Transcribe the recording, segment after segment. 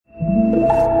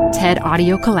TED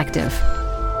Audio Collective.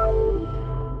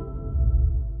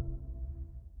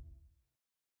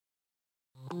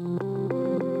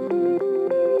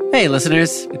 Hey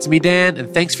listeners, it's me Dan,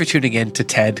 and thanks for tuning in to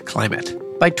TED Climate.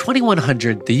 By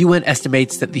 2100, the UN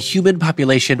estimates that the human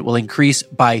population will increase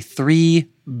by 3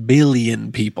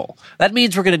 billion people. That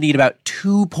means we're going to need about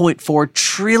 2.4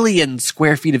 trillion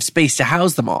square feet of space to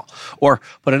house them all. Or,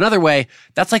 put another way,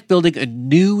 that's like building a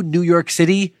new New York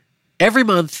City every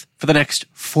month for the next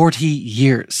 40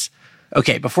 years.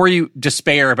 Okay, before you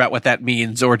despair about what that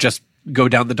means or just go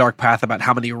down the dark path about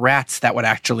how many rats that would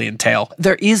actually entail,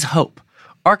 there is hope.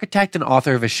 Architect and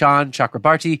author Vishaan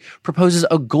Chakrabarty proposes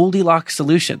a Goldilocks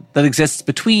solution that exists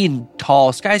between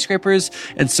tall skyscrapers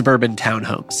and suburban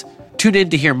townhomes. Tune in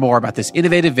to hear more about this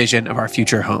innovative vision of our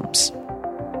future homes.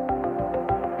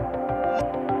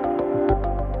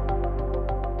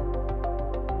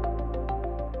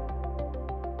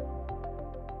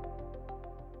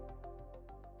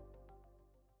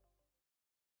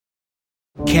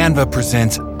 Canva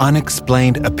presents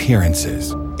Unexplained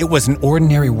Appearances. It was an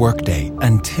ordinary workday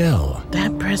until...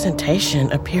 That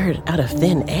presentation appeared out of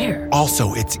thin air.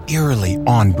 Also, it's eerily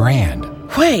on brand.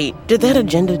 Wait, did that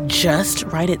agenda just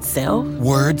write itself?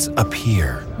 Words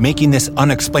appear, making this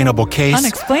unexplainable case...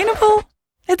 Unexplainable?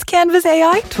 It's Canva's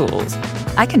AI tools.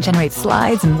 I can generate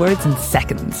slides and words in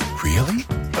seconds. Really?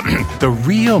 The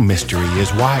real mystery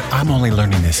is why I'm only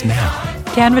learning this now.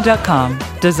 Canva.com,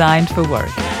 designed for work.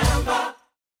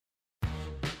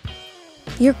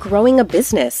 You're growing a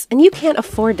business, and you can't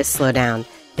afford to slow down.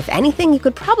 If anything, you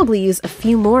could probably use a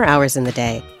few more hours in the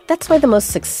day. That's why the most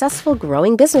successful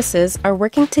growing businesses are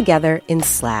working together in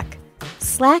Slack.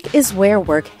 Slack is where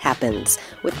work happens,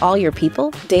 with all your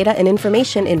people, data, and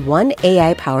information in one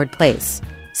AI-powered place.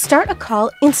 Start a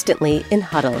call instantly in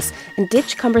huddles and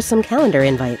ditch cumbersome calendar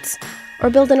invites.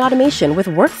 Or build an automation with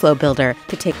Workflow Builder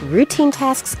to take routine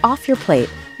tasks off your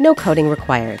plate, no coding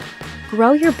required.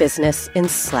 Grow your business in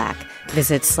Slack.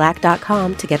 Visit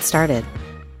slack.com to get started.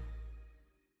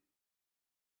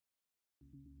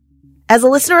 As a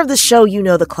listener of this show, you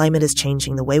know the climate is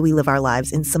changing the way we live our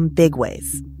lives in some big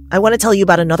ways. I want to tell you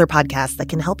about another podcast that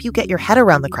can help you get your head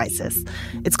around the crisis.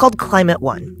 It's called Climate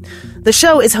One. The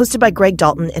show is hosted by Greg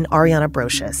Dalton and Ariana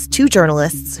Brocious, two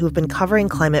journalists who have been covering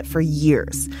climate for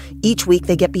years. Each week,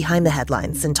 they get behind the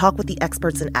headlines and talk with the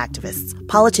experts and activists,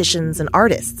 politicians and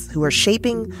artists who are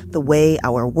shaping the way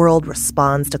our world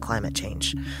responds to climate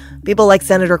change. People like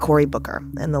Senator Cory Booker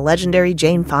and the legendary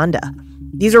Jane Fonda.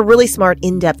 These are really smart,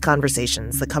 in-depth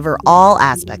conversations that cover all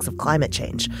aspects of climate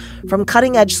change, from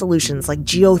cutting-edge solutions like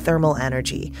geothermal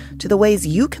energy to the ways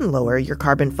you can lower your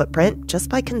carbon footprint just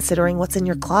by considering what's in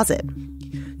your closet.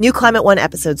 New Climate One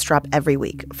episodes drop every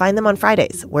week. Find them on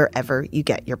Fridays, wherever you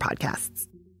get your podcasts.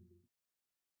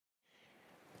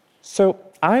 So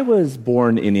I was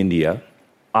born in India.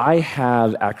 I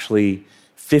have actually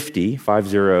 50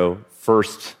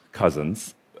 first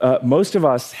cousins. Most of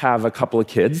us have a couple of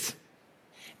kids.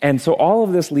 And so all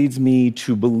of this leads me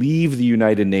to believe the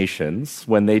United Nations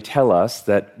when they tell us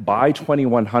that by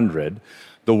 2100,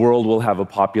 the world will have a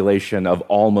population of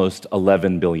almost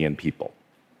 11 billion people.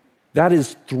 That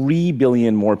is 3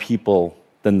 billion more people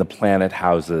than the planet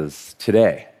houses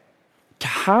today. To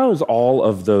house all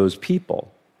of those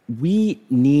people, we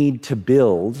need to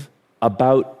build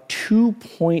about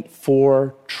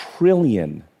 2.4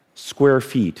 trillion square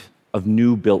feet of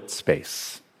new built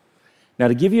space. Now,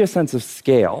 to give you a sense of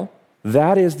scale,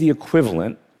 that is the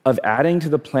equivalent of adding to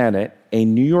the planet a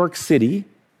New York City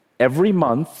every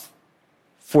month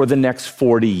for the next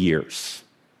 40 years.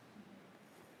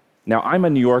 Now, I'm a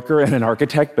New Yorker and an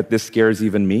architect, but this scares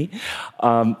even me.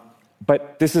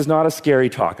 But this is not a scary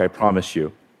talk, I promise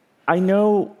you. I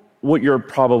know what you're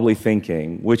probably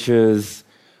thinking, which is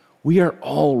we are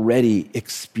already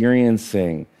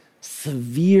experiencing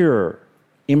severe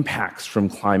impacts from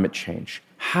climate change.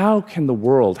 How can the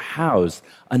world house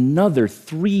another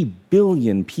 3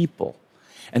 billion people?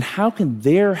 And how can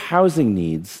their housing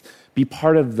needs be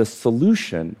part of the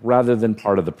solution rather than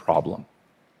part of the problem?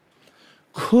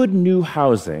 Could new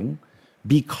housing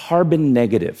be carbon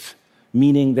negative,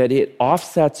 meaning that it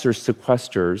offsets or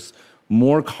sequesters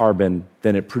more carbon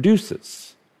than it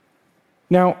produces?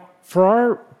 Now, for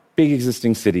our big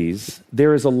existing cities,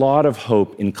 there is a lot of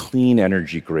hope in clean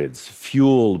energy grids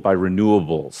fueled by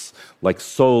renewables like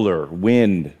solar,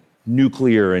 wind,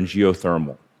 nuclear, and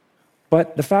geothermal.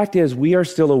 But the fact is, we are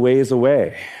still a ways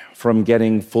away from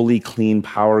getting fully clean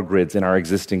power grids in our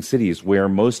existing cities where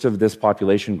most of this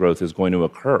population growth is going to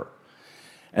occur.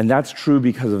 And that's true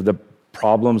because of the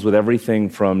problems with everything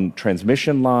from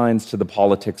transmission lines to the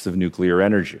politics of nuclear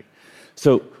energy.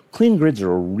 So clean grids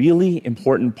are a really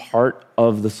important part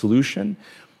of the solution,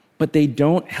 but they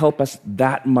don't help us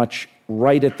that much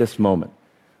right at this moment.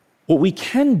 What we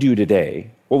can do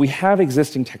today, what we have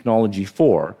existing technology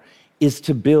for, is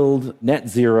to build net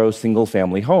zero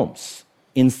single-family homes.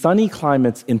 In sunny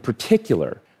climates in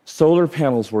particular, solar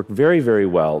panels work very, very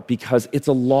well because it's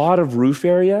a lot of roof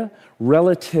area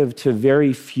relative to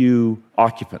very few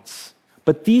occupants.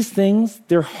 But these things,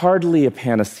 they're hardly a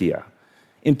panacea,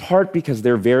 in part because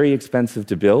they're very expensive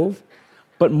to build,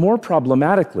 but more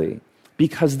problematically,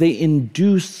 because they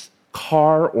induce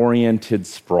car-oriented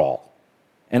sprawl.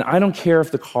 And I don't care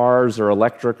if the cars are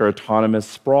electric or autonomous,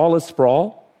 sprawl is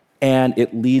sprawl, and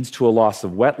it leads to a loss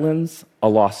of wetlands, a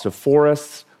loss of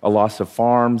forests, a loss of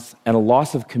farms, and a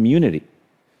loss of community.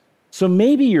 So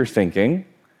maybe you're thinking,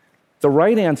 the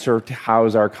right answer to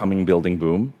house our coming building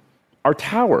boom are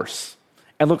towers.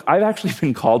 And look, I've actually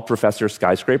been called Professor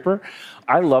Skyscraper.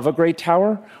 I love a great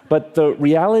tower, but the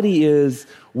reality is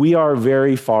we are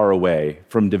very far away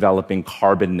from developing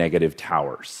carbon-negative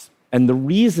towers. And the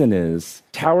reason is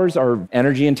towers are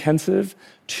energy intensive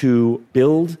to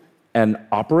build and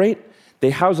operate. They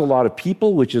house a lot of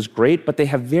people, which is great, but they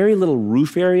have very little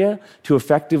roof area to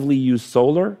effectively use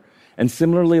solar. And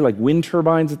similarly, like wind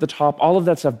turbines at the top, all of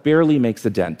that stuff barely makes a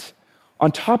dent.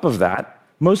 On top of that,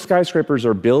 most skyscrapers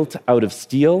are built out of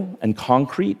steel and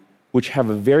concrete, which have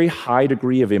a very high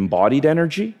degree of embodied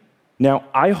energy. Now,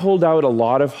 I hold out a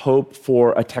lot of hope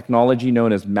for a technology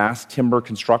known as mass timber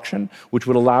construction, which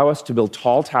would allow us to build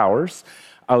tall towers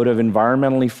out of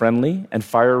environmentally friendly and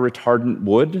fire-retardant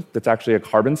wood that's actually a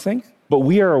carbon sink. But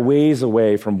we are a ways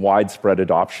away from widespread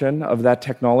adoption of that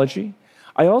technology.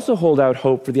 I also hold out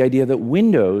hope for the idea that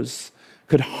windows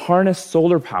could harness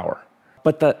solar power.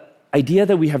 But the idea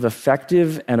that we have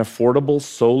effective and affordable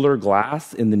solar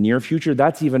glass in the near future,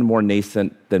 that's even more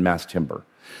nascent than mass timber.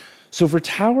 So for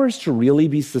towers to really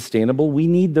be sustainable, we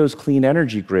need those clean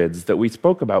energy grids that we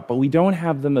spoke about, but we don't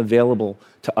have them available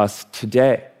to us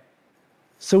today.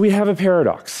 So we have a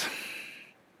paradox.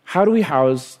 How do we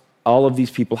house all of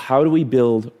these people? How do we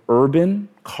build urban,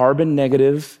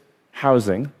 carbon-negative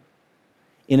housing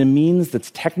in a means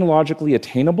that's technologically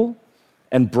attainable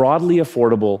and broadly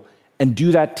affordable, and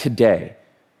do that today?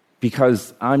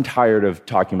 Because I'm tired of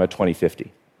talking about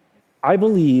 2050. I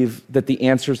believe that the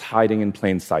answer is hiding in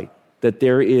plain sight, that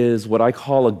there is what I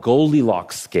call a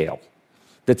Goldilocks scale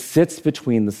that sits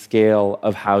between the scale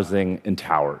of housing and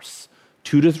towers.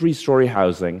 2 to 3 story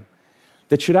housing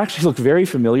that should actually look very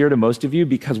familiar to most of you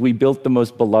because we built the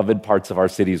most beloved parts of our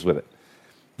cities with it.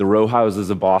 The row houses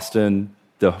of Boston,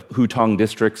 the Hutong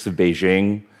districts of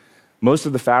Beijing, most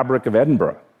of the fabric of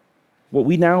Edinburgh. What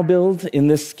we now build in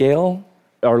this scale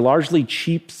are largely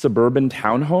cheap suburban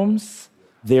townhomes.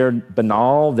 They're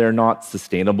banal, they're not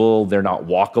sustainable, they're not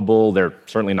walkable, they're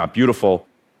certainly not beautiful.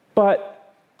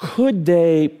 But could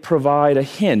they provide a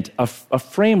hint, a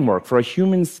framework for a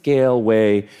human-scale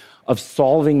way of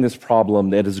solving this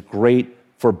problem that is great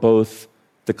for both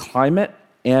the climate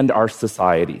and our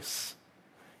societies?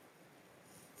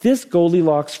 This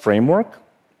Goldilocks framework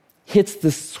hits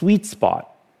the sweet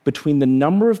spot between the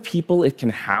number of people it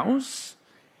can house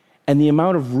and the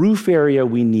amount of roof area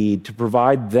we need to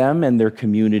provide them and their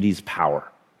communities power.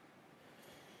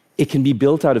 It can be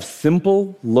built out of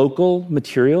simple, local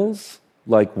materials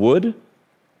like wood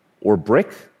or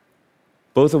brick,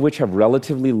 both of which have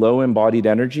relatively low embodied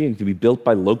energy and can be built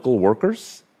by local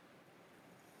workers.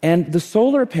 And the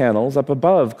solar panels up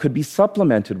above could be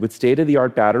supplemented with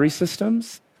state-of-the-art battery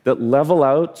systems that level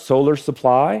out solar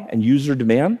supply and user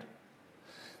demand.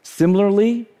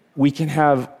 Similarly, we can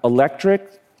have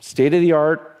electric,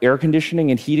 state-of-the-art air conditioning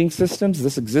and heating systems,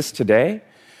 this exists today,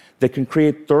 that can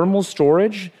create thermal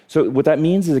storage. So what that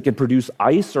means is it can produce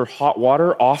ice or hot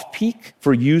water off-peak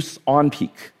for use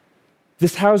on-peak.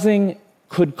 This housing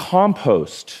could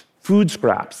compost food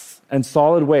scraps and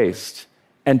solid waste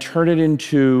and turn it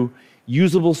into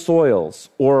usable soils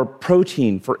or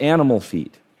protein for animal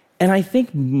feed. And I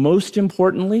think most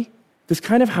importantly, this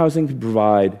kind of housing could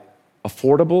provide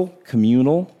affordable,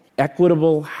 communal,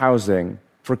 equitable housing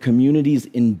for communities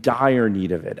in dire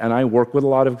need of it. And I work with a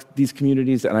lot of these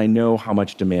communities, and I know how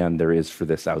much demand there is for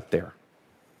this out there.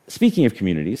 Speaking of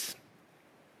communities,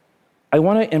 I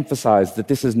want to emphasize that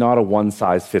this is not a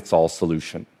one-size-fits-all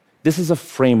solution. This is a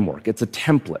framework. It's a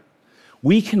template.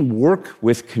 We can work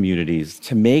with communities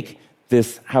to make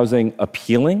this housing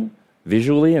appealing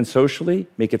visually and socially,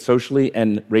 make it socially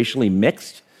and racially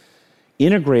mixed,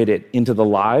 integrate it into the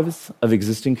lives of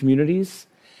existing communities.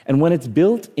 And when it's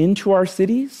built into our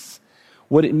cities,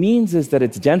 what it means is that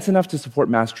it's dense enough to support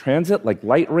mass transit like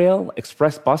light rail,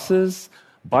 express buses,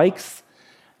 bikes,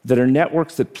 that are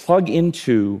networks that plug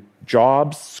into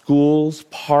jobs, schools,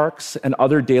 parks, and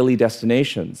other daily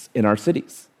destinations in our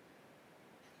cities.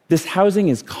 This housing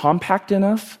is compact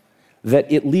enough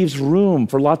that it leaves room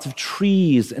for lots of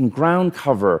trees and ground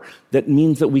cover. That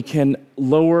means that we can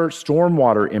lower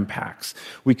stormwater impacts.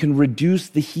 We can reduce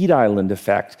the heat island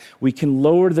effect. We can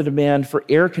lower the demand for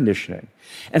air conditioning.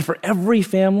 And for every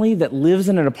family that lives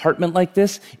in an apartment like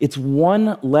this, it's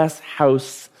one less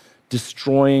house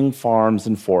destroying farms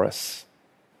and forests.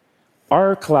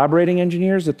 Our collaborating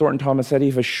engineers at Thornton Tomasetti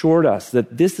have assured us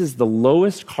that this is the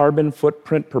lowest carbon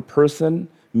footprint per person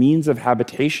means of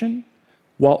habitation,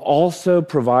 while also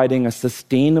providing a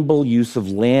sustainable use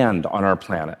of land on our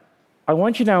planet. I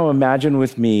want you now to imagine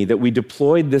with me that we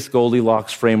deployed this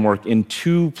Goldilocks framework in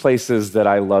two places that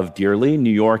I love dearly,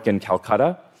 New York and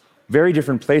Calcutta. Very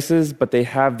different places, but they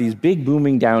have these big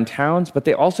booming downtowns, but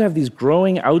they also have these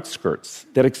growing outskirts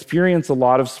that experience a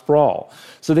lot of sprawl.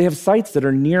 So they have sites that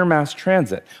are near mass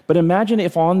transit. But imagine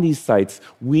if on these sites,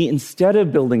 we, instead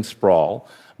of building sprawl,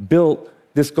 built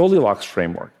this Goldilocks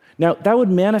framework. Now, that would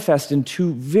manifest in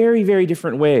two very, very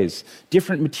different ways,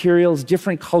 different materials,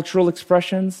 different cultural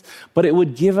expressions, but it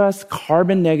would give us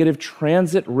carbon-negative,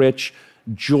 transit-rich,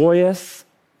 joyous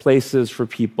places for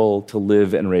people to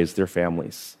live and raise their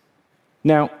families.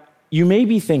 Now, you may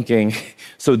be thinking,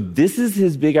 so this is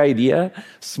his big idea?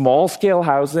 Small-scale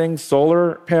housing,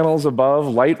 solar panels above,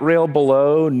 light rail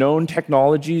below, known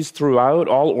technologies throughout,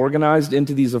 all organized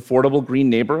into these affordable green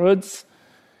neighborhoods?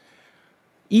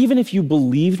 Even if you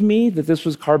believed me that this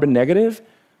was carbon negative,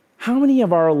 how many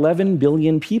of our 11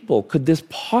 billion people could this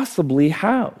possibly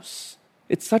house?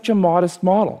 It's such a modest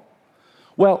model.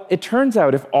 Well, it turns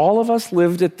out if all of us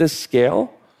lived at this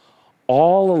scale,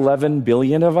 all 11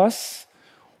 billion of us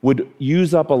would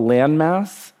use up a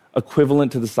landmass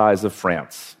equivalent to the size of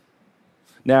France.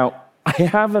 Now, I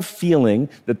have a feeling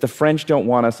that the French don't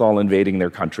want us all invading their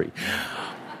country.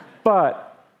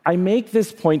 But I make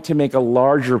this point to make a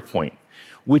larger point,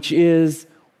 which is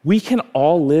we can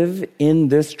all live in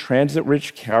this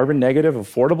transit-rich, carbon-negative,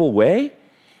 affordable way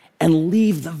and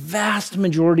leave the vast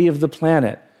majority of the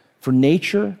planet for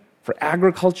nature, for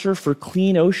agriculture, for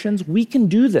clean oceans. We can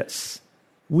do this.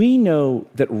 We know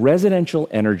that residential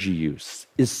energy use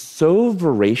is so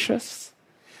voracious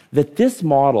that this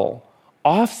model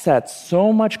offsets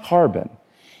so much carbon,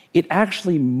 it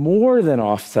actually more than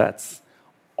offsets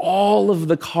all of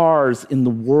the cars in the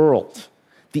world.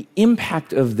 The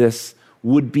impact of this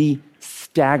would be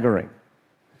staggering.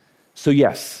 So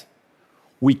yes,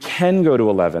 we can go to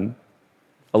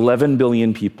 11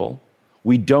 billion people.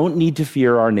 We don't need to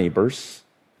fear our neighbors.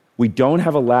 We don't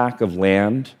have a lack of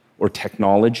land or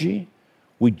technology.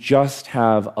 We just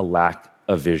have a lack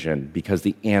of vision because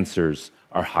the answers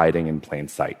are hiding in plain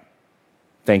sight.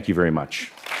 Thank you very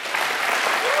much.